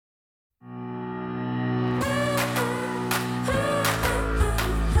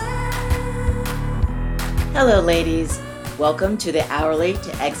Hello, ladies. Welcome to the Hourly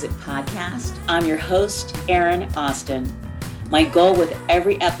to Exit podcast. I'm your host, Erin Austin. My goal with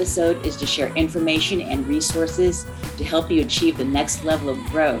every episode is to share information and resources to help you achieve the next level of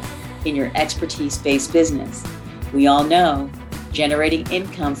growth in your expertise-based business. We all know generating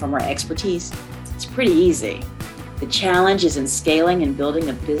income from our expertise is pretty easy. The challenge is in scaling and building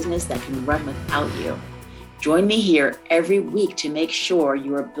a business that can run without you. Join me here every week to make sure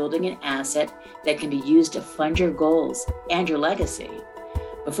you are building an asset that can be used to fund your goals and your legacy.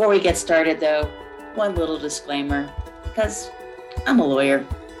 Before we get started though, one little disclaimer, because I'm a lawyer.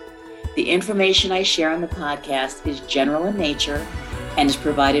 The information I share on the podcast is general in nature and is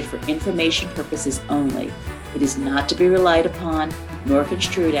provided for information purposes only. It is not to be relied upon nor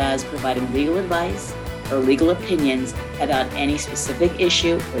construed as providing legal advice or legal opinions about any specific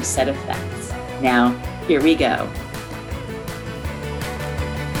issue or set of facts. Now, here we go.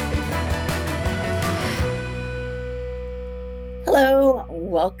 Hello,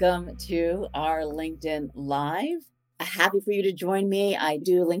 welcome to our LinkedIn Live. Happy for you to join me. I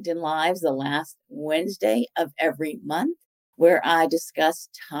do LinkedIn Lives the last Wednesday of every month, where I discuss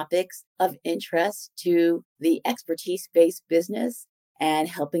topics of interest to the expertise-based business and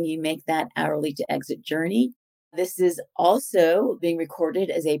helping you make that hourly to exit journey. This is also being recorded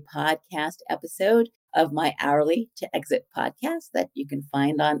as a podcast episode of my Hourly to Exit podcast that you can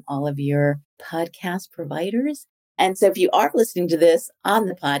find on all of your podcast providers. And so if you are listening to this on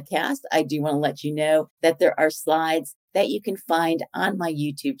the podcast, I do want to let you know that there are slides that you can find on my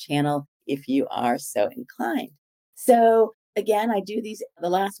YouTube channel if you are so inclined. So again, I do these the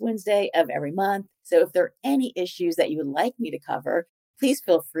last Wednesday of every month. So if there are any issues that you would like me to cover, please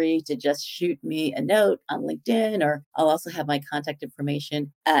feel free to just shoot me a note on LinkedIn, or I'll also have my contact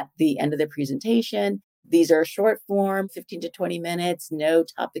information at the end of the presentation. These are short form, 15 to 20 minutes. No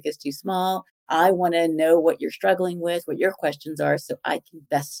topic is too small. I want to know what you're struggling with, what your questions are, so I can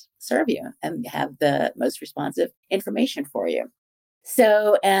best serve you and have the most responsive information for you.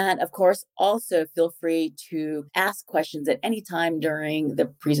 So, and of course, also feel free to ask questions at any time during the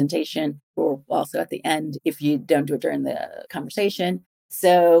presentation or also at the end if you don't do it during the conversation.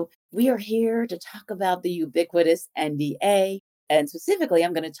 So we are here to talk about the ubiquitous NDA. And specifically,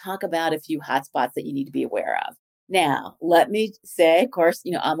 I'm going to talk about a few hotspots that you need to be aware of. Now, let me say, of course,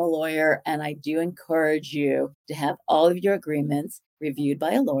 I'm a lawyer and I do encourage you to have all of your agreements reviewed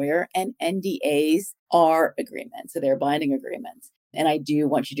by a lawyer, and NDAs are agreements. So they're binding agreements. And I do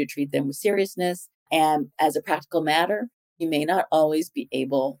want you to treat them with seriousness. And as a practical matter, you may not always be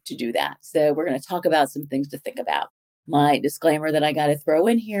able to do that. So we're going to talk about some things to think about. My disclaimer that I got to throw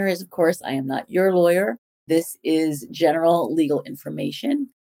in here is, of course, I am not your lawyer. This is general legal information.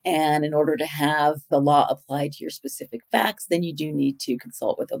 And in order to have the law applied to your specific facts, then you do need to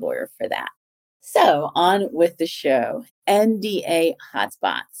consult with a lawyer for that. So on with the show, NDA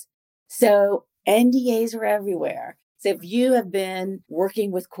hotspots. So NDAs are everywhere. So if you have been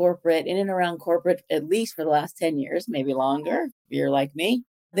working with corporate, in and around corporate, at least for the last 10 years, maybe longer, if you're like me,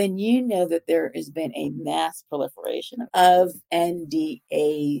 then you know that there has been a mass proliferation of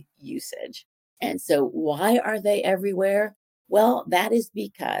NDA usage. And so why are they everywhere? Well, that is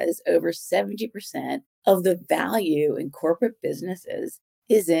because over 70% of the value in corporate businesses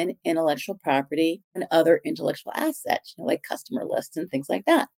is in intellectual property and other intellectual assets, like customer lists and things like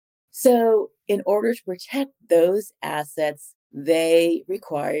that. So in order to protect those assets, they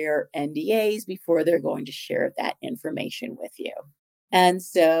require NDAs before they're going to share that information with you. And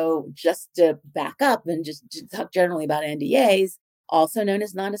so just to back up and just to talk generally about NDAs, also known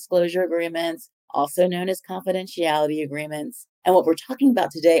as non-disclosure agreements, also known as confidentiality agreements. And what we're talking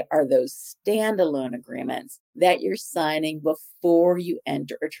about today are those standalone agreements that you're signing before you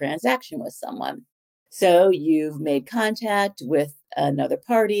enter a transaction with someone. So you've made contact with another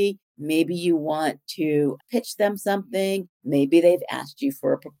party. Maybe you want to pitch them something. Maybe they've asked you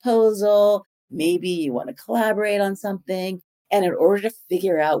for a proposal. Maybe you want to collaborate on something. And in order to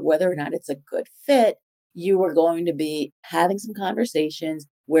figure out whether or not it's a good fit, you are going to be having some conversations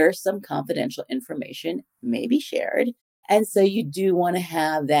where some confidential information may be shared. And so you do want to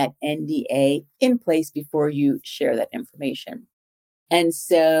have that NDA in place before you share that information. And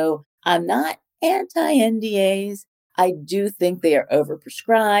so I'm not anti-NDAs. I do think they are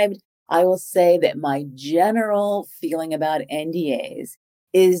overprescribed. I will say that my general feeling about NDAs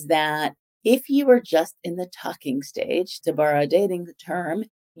is that if you are just in the talking stage, to borrow a dating term,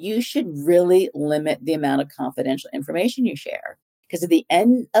 you should really limit the amount of confidential information you share. Because at the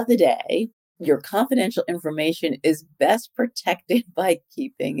end of the day, your confidential information is best protected by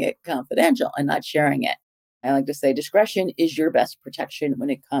keeping it confidential and not sharing it. I like to say discretion is your best protection when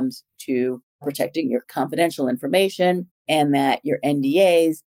it comes to protecting your confidential information, and that your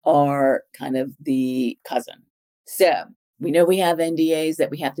NDAs are kind of the cousin. So we know we have NDAs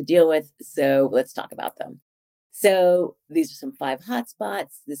that we have to deal with. So let's talk about them. So these are some 5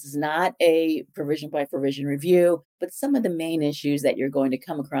 hotspots. This is not a provision by provision review, but some of the main issues that you're going to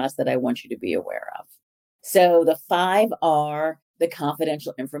come across that I want you to be aware of. So the 5 are the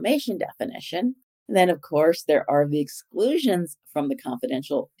confidential information definition. And then, of course, there are the exclusions from the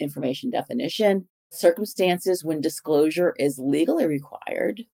confidential information definition, circumstances when disclosure is legally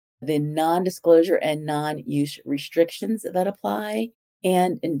required, the non-disclosure and non-use restrictions that apply,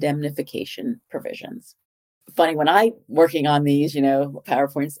 and indemnification provisions. Funny, when I working on these,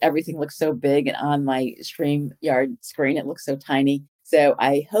 PowerPoints, everything looks so big, and on my StreamYard screen, it looks so tiny. So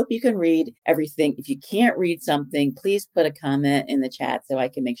I hope you can read everything. If you can't read something, please put a comment in the chat so I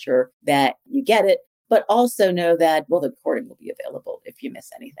can make sure that you get it, but also know that, the recording will be available if you miss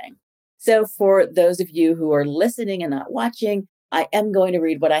anything. So for those of you who are listening and not watching, I am going to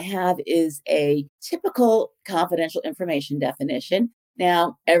read what I have is a typical confidential information definition.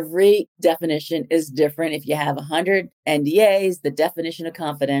 Now, every definition is different. If you have 100 NDAs, the definition of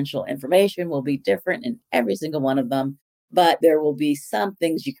confidential information will be different in every single one of them, but there will be some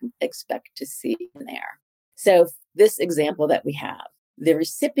things you can expect to see in there. So this example that we have, the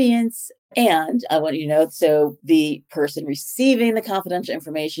recipients, and I want you to know, so the person receiving the confidential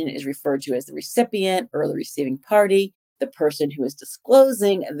information is referred to as the recipient or the receiving party. The person who is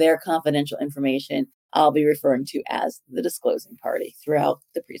disclosing their confidential information, I'll be referring to as the disclosing party throughout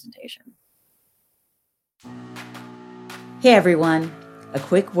the presentation. Hey everyone, a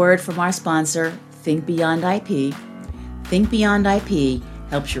quick word from our sponsor, Think Beyond IP. Think Beyond IP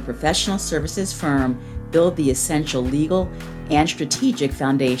helps your professional services firm build the essential legal and strategic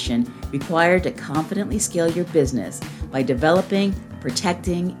foundation required to confidently scale your business by developing,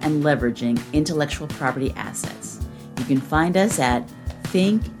 protecting, and leveraging intellectual property assets. You can find us at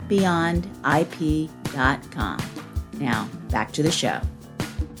thinkbeyondip.com. Now, back to the show.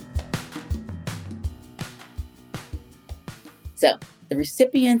 So, the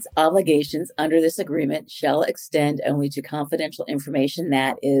recipient's obligations under this agreement shall extend only to confidential information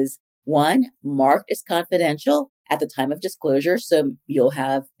that is, 1, marked as confidential at the time of disclosure. So you'll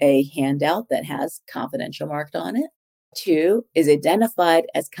have a handout that has confidential marked on it. 2, is identified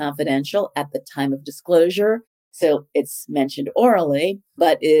as confidential at the time of disclosure. So it's mentioned orally,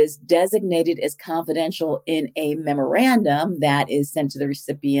 but is designated as confidential in a memorandum that is sent to the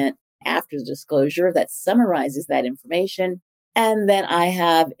recipient after the disclosure that summarizes that information. And then I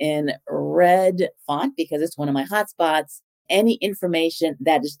have in red font, because it's one of my hotspots, any information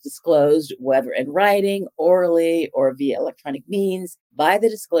that is disclosed, whether in writing, orally, or via electronic means, by the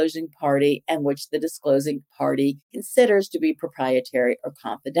disclosing party and which the disclosing party considers to be proprietary or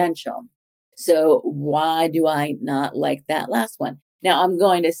confidential. So why do I not like that last one? Now, I'm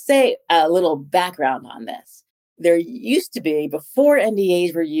going to say a little background on this. There used to be, before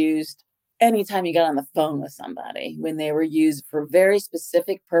NDAs were used, anytime you got on the phone with somebody, when they were used for very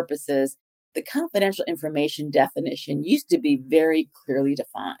specific purposes, the confidential information definition used to be very clearly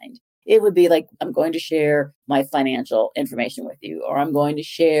defined. It would be like, I'm going to share my financial information with you, or I'm going to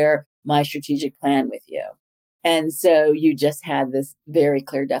share my strategic plan with you. And so you just had this very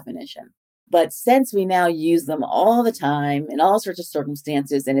clear definition. But since we now use them all the time in all sorts of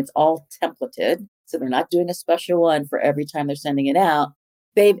circumstances, and it's all templated, so they're not doing a special one for every time they're sending it out,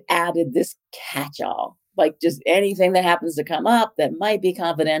 they've added this catch-all. Like just anything that happens to come up that might be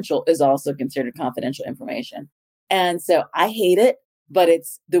confidential is also considered confidential information. And so I hate it, but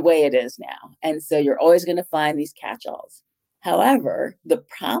it's the way it is now. And so you're always going to find these catch-alls. However, the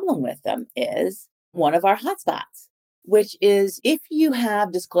problem with them is one of our hotspots, which is if you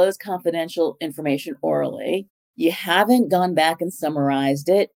have disclosed confidential information orally, you haven't gone back and summarized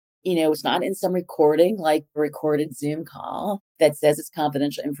it. It's not in some recording, like a recorded Zoom call that says it's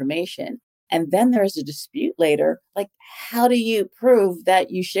confidential information. And then there's a dispute later, like, how do you prove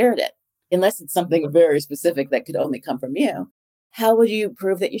that you shared it? Unless it's something very specific that could only come from you. How would you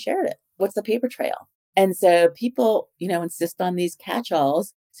prove that you shared it? What's the paper trail? And so people, insist on these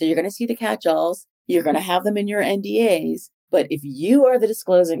catch-alls. So you're going to see the catch-alls. You're going to have them in your NDAs. But if you are the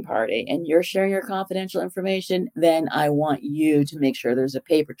disclosing party and you're sharing your confidential information, then I want you to make sure there's a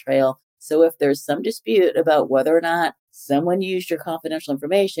paper trail. So if there's some dispute about whether or not someone used your confidential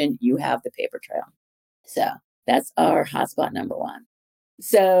information, you have the paper trail. So that's our hotspot number 1.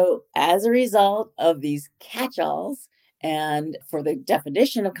 So as a result of these catch-alls, and for the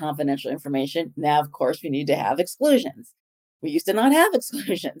definition of confidential information, now, of course, we need to have exclusions. We used to not have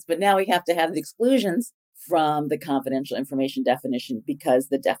exclusions, but now we have to have the exclusions from the confidential information definition because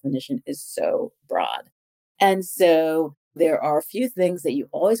the definition is so broad. And so there are a few things that you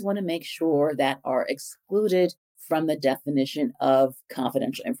always want to make sure that are excluded from the definition of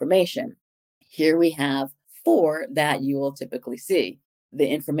confidential information. Here we have four that you will typically see. The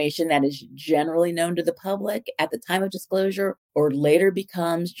information that is generally known to the public at the time of disclosure or later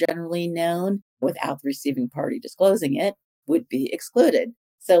becomes generally known without the receiving party disclosing it would be excluded.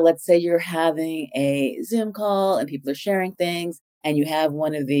 So let's say you're having a Zoom call and people are sharing things and you have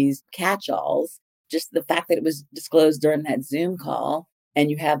one of these catch-alls, just the fact that it was disclosed during that Zoom call and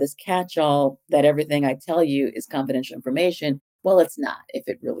you have this catch-all that everything I tell you is confidential information. Well, it's not if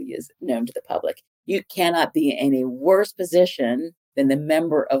it really is known to the public. You cannot be in a worse position than the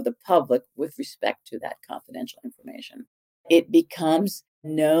member of the public with respect to that confidential information. It becomes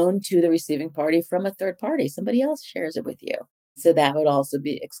known to the receiving party from a third party. Somebody else shares it with you. So that would also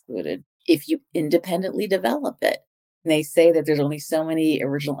be excluded if you independently develop it. And they say that there's only so many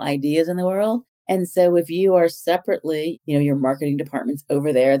original ideas in the world. And so if you are separately, your marketing department's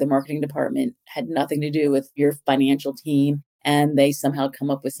over there, the marketing department had nothing to do with your financial team, and they somehow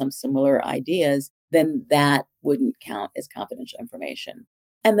come up with some similar ideas, then that wouldn't count as confidential information.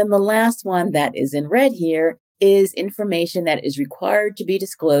 And then the last one that is in red here is information that is required to be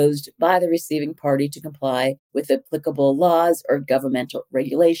disclosed by the receiving party to comply with applicable laws or governmental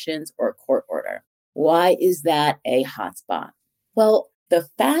regulations or court order. Why is that a hotspot? Well, the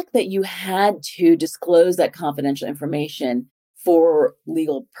fact that you had to disclose that confidential information for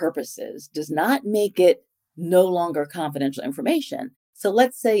legal purposes does not make it no longer confidential information. So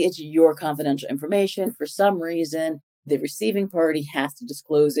let's say it's your confidential information. For some reason, the receiving party has to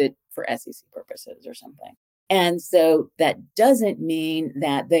disclose it for SEC purposes or something. And so that doesn't mean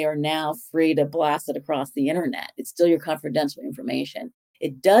that they are now free to blast it across the internet. It's still your confidential information.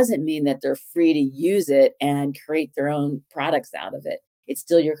 It doesn't mean that they're free to use it and create their own products out of it. It's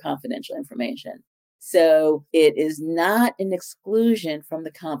still your confidential information. So it is not an exclusion from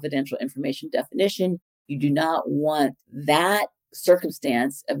the confidential information definition. You do not want that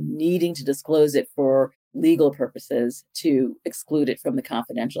circumstance of needing to disclose it for legal purposes to exclude it from the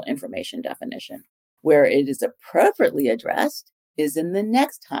confidential information definition. Where it is appropriately addressed is in the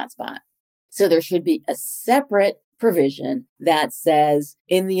next hotspot. So there should be a separate provision that says,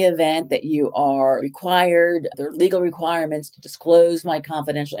 in the event that you are required, there are legal requirements to disclose my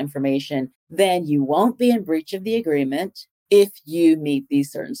confidential information, then you won't be in breach of the agreement if you meet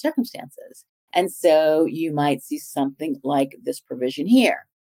these certain circumstances. And so you might see something like this provision here.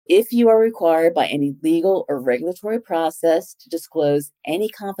 If you are required by any legal or regulatory process to disclose any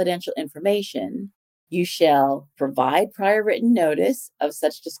confidential information, you shall provide prior written notice of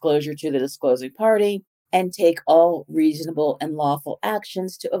such disclosure to the disclosing party and take all reasonable and lawful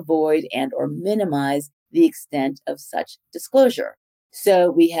actions to avoid and or minimize the extent of such disclosure. So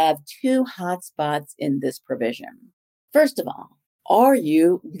we have two hotspots in this provision. First of all, are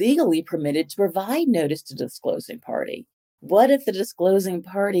you legally permitted to provide notice to the disclosing party? What if the disclosing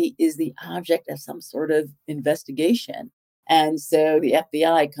party is the object of some sort of investigation? And so the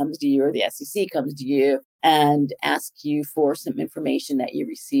FBI comes to you or the SEC comes to you and asks you for some information that you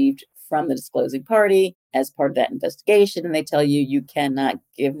received from the disclosing party as part of that investigation. And they tell you you cannot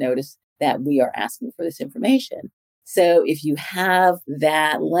give notice that we are asking for this information. So if you have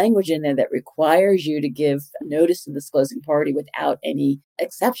that language in there that requires you to give notice to the disclosing party without any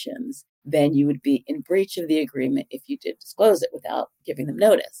exceptions, then you would be in breach of the agreement if you did disclose it without giving them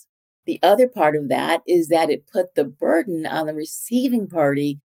notice. The other part of that is that it put the burden on the receiving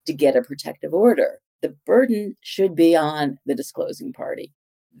party to get a protective order. The burden should be on the disclosing party.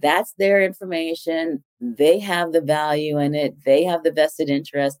 That's their information. They have the value in it. They have the vested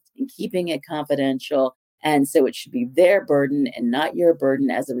interest in keeping it confidential. And so it should be their burden and not your burden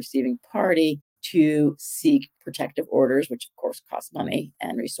as a receiving party to seek protective orders, which of course cost money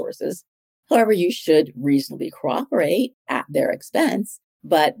and resources. However, you should reasonably cooperate at their expense,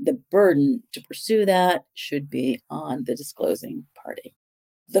 but the burden to pursue that should be on the disclosing party.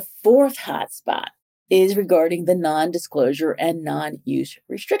 The fourth hotspot is regarding the non-disclosure and non-use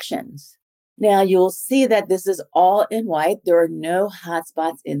restrictions. Now, you'll see that this is all in white. There are no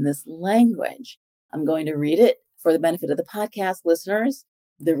hotspots in this language. I'm going to read it for the benefit of the podcast listeners.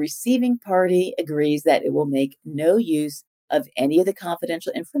 The receiving party agrees that it will make no use of any of the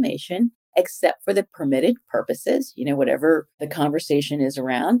confidential information except for the permitted purposes, whatever the conversation is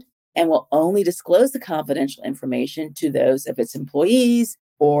around, and will only disclose the confidential information to those of its employees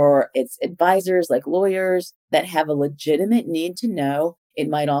or its advisors, like lawyers, that have a legitimate need to know. It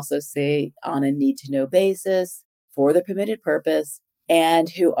might also say on a need to know basis for the permitted purpose and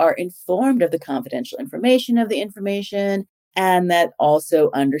who are informed of the confidential information of the information, and that also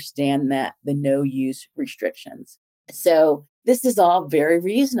understand that the no use restrictions. So this is all very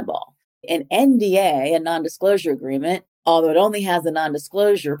reasonable. An NDA, a non-disclosure agreement, although it only has the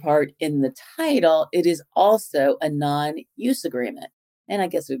non-disclosure part in the title, it is also a non-use agreement. And I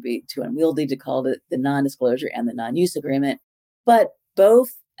guess it would be too unwieldy to call it the non-disclosure and the non-use agreement. But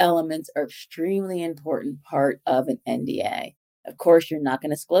both elements are extremely important part of an NDA. Of course, you're not going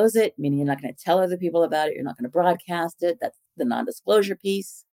to disclose it, meaning you're not going to tell other people about it. You're not going to broadcast it. That's the non-disclosure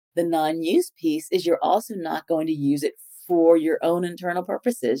piece. The non-use piece is you're also not going to use it for your own internal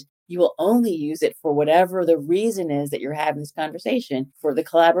purposes. You will only use it for whatever the reason is that you're having this conversation, for the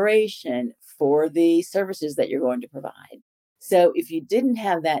collaboration, for the services that you're going to provide. So if you didn't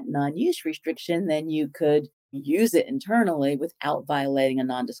have that non-use restriction, then you could use it internally without violating a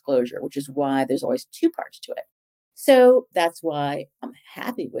non-disclosure, which is why there's always two parts to it. So that's why I'm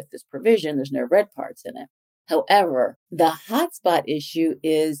happy with this provision. There's no red parts in it. However, the hotspot issue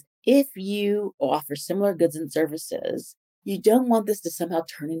is if you offer similar goods and services, you don't want this to somehow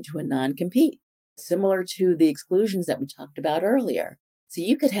turn into a non-compete, similar to the exclusions that we talked about earlier. So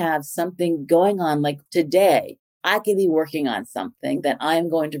you could have something going on like today. I could be working on something that I'm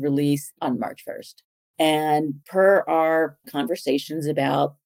going to release on March 1st. And per our conversations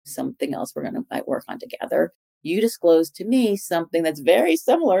about something else we're going to might work on together, you disclose to me something that's very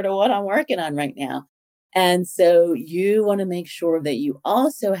similar to what I'm working on right now. And so you want to make sure that you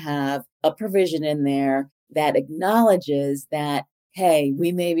also have a provision in there that acknowledges that, hey,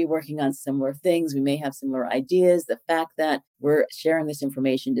 we may be working on similar things. We may have similar ideas. The fact that we're sharing this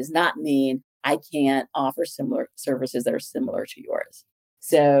information does not mean I can't offer similar services that are similar to yours.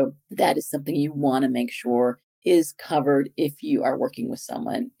 So that is something you want to make sure is covered if you are working with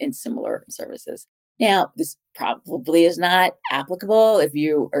someone in similar services. Now, this probably is not applicable if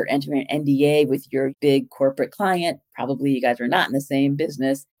you are entering an NDA with your big corporate client. Probably you guys are not in the same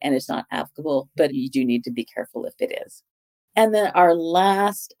business and it's not applicable, but you do need to be careful if it is. And then our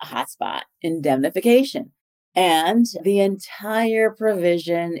last hotspot, indemnification. And the entire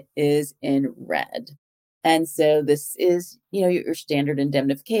provision is in red. And so this is, your standard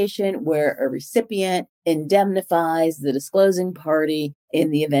indemnification where a recipient indemnifies the disclosing party in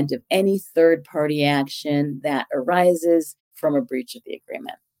the event of any third-party action that arises from a breach of the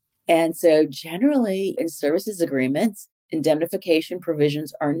agreement. And so generally in services agreements, indemnification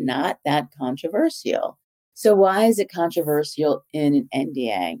provisions are not that controversial. So why is it controversial in an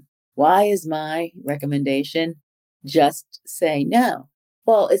NDA? Why is my recommendation just say no?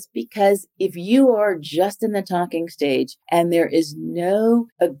 Well, it's because if you are just in the talking stage and there is no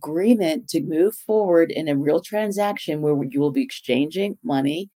agreement to move forward in a real transaction where you will be exchanging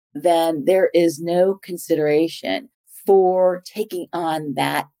money, then there is no consideration for taking on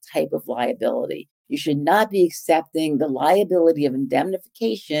that type of liability. You should not be accepting the liability of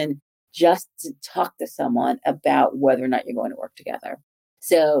indemnification just to talk to someone about whether or not you're going to work together.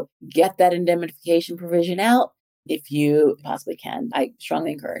 So get that indemnification provision out if you possibly can. I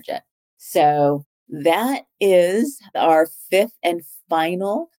strongly encourage it. So that is our fifth and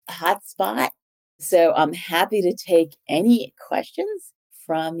final hotspot. So I'm happy to take any questions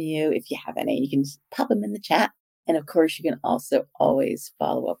from you. If you have any, you can just pop them in the chat. And of course, you can also always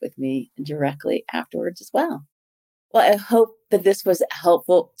follow up with me directly afterwards as well. Well, I hope that this was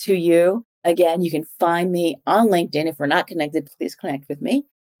helpful to you. Again, you can find me on LinkedIn. If we're not connected, please connect with me.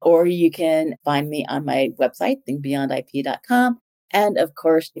 Or you can find me on my website, thinkbeyondip.com. And of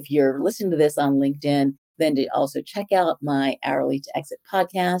course, if you're listening to this on LinkedIn, then to also check out my Hourly to Exit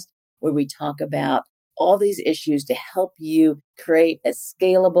podcast, where we talk about all these issues to help you create a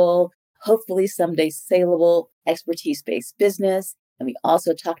scalable, hopefully someday saleable, expertise-based business. And we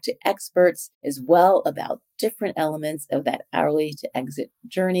also talk to experts as well about different elements of that hourly to exit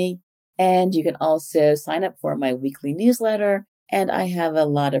journey. And you can also sign up for my weekly newsletter. And I have a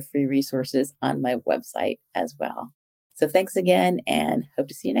lot of free resources on my website as well. So thanks again and hope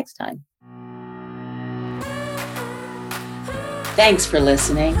to see you next time. Thanks for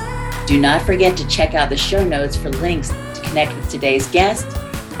listening. Do not forget to check out the show notes for links to connect with today's guest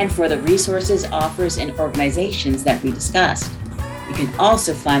and for the resources, offers, and organizations that we discussed. You can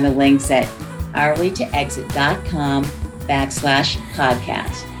also find the links at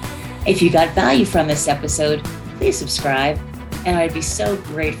hourlytoexit.com/podcast. If you got value from this episode, please subscribe, and I'd be so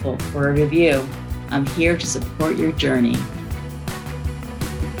grateful for a review. I'm here to support your journey.